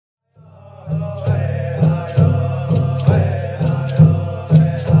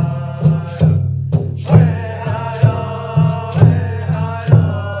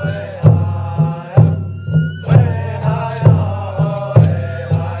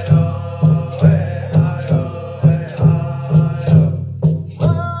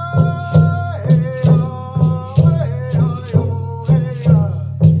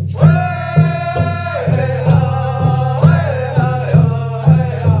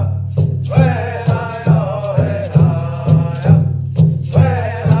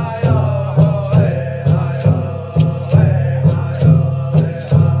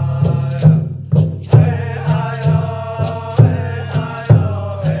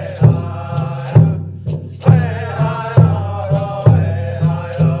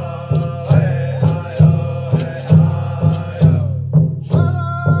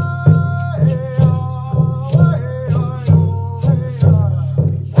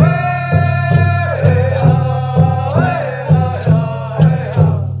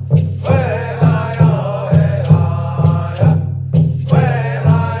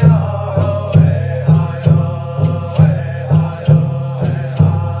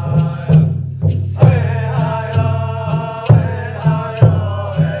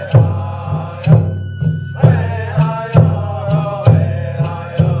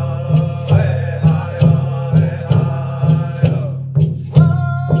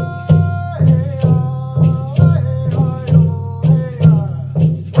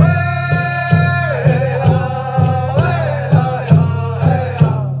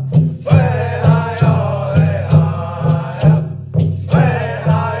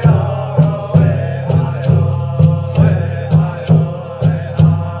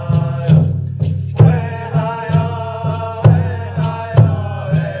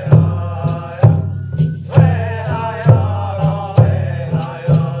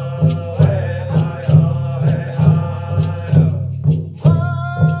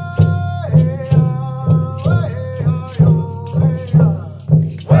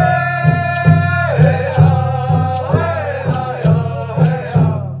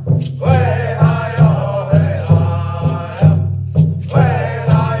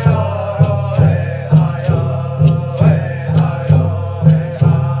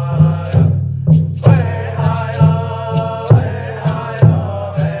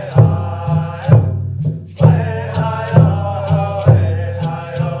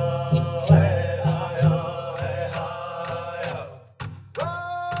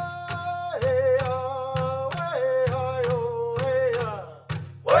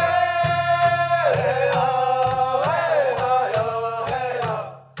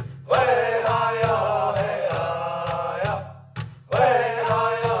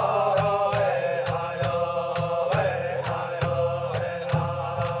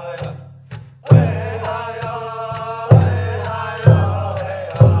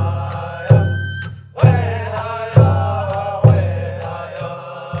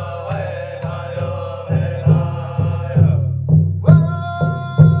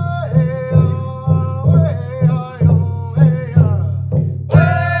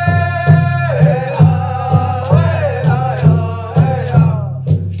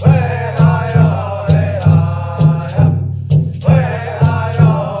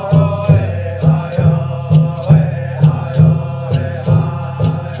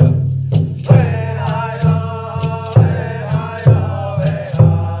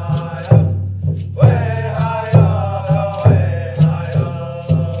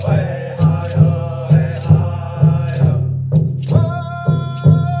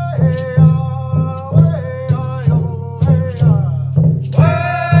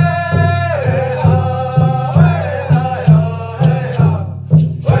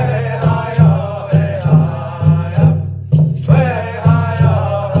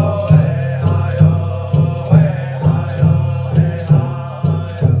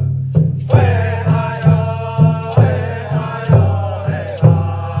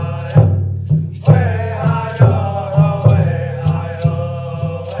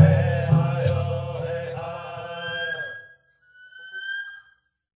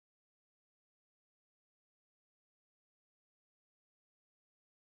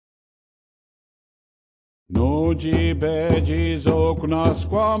No jibe zokna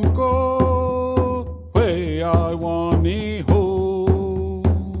squamko, way I wani ho.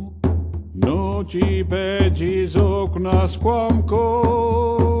 No jibe zokna squamko,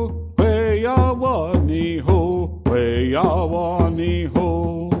 way I wani ho, way I wani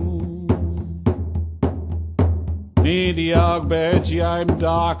ho. Nidiag bejiam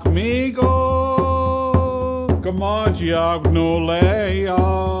dak migo, kamajiag no leia.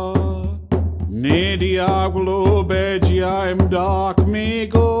 Nidiaglo bejiam dak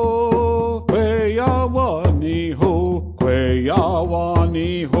migo, kwe yawani ho, kwe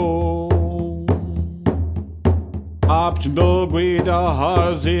yawani ho. Aptendol guida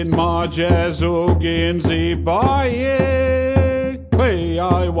hazin majezo ginzi baye, kwe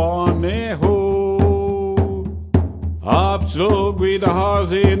yawani ho. Aptendol guida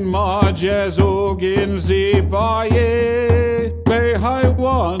hazin majezo ginzi baye, kwe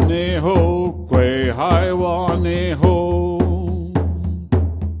yawani ho. Kwe haiwane ho.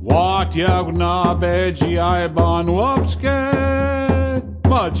 Wat yagna beji ai ban wapske,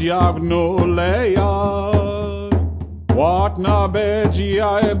 maj yagno leya. Wat na beji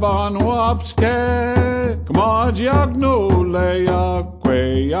ai ban wapske, maj yagno leya.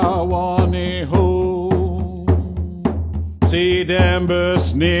 Kwe yawane ho. Si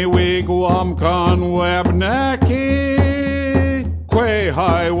dembus ni wigwam kan webneki. Kwe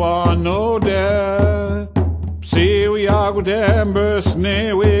haiwano de, si wiagudembus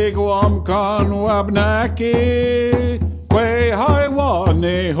ne wigwam kan wabnaki. Kwe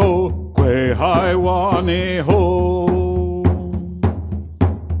haiwane ho, kwe haiwane ho.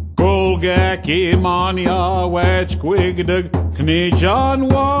 Golgaki mania wech kwigdag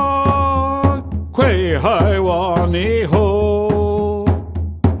knijanwa. Kwe haiwane ho.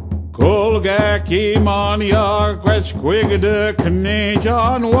 Golgaki mania kwech kwigde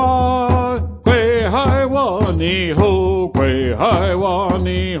knijanwa. Kwe haiwani ho, kwe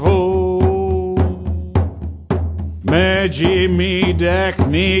haiwani ho. Meji mi dek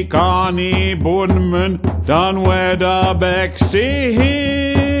ni kani bunmen dan weda bek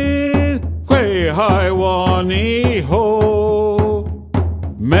sihin. Kwe haiwani ho.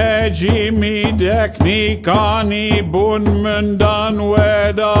 Meji mi dek ni kani bunmen dan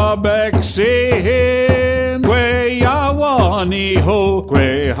weda bek sihin. Kwe yawani ho,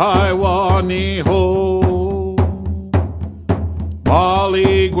 kwe haiwani ho.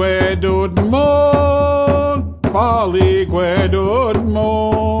 Pali gwe dudmon, pali gwe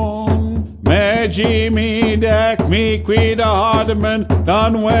dudmon. Meji mi dek mi kwida hadmen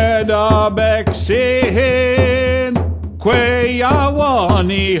dan weda bek sihin. Kwe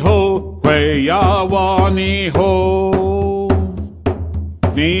yawani ho, kwe yawani ho.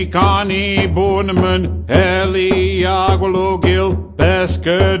 Ni kani bunmen heli agwalogil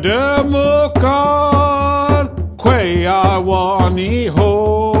beske de mokar. Kwe yawani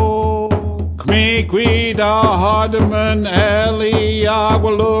ho. Kmi kwida hadmen heli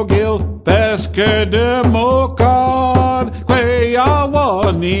agwalogil beske de mokar. Kwe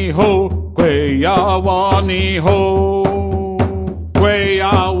yawani ho, kwe yawani ho. Kwe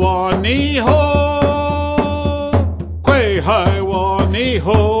yawani ho, kwe haiwani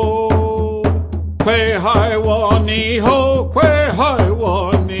ho. Kwe haiwani ho, kwe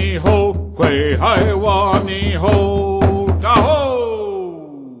haiwani ho, kwe haiwani ho.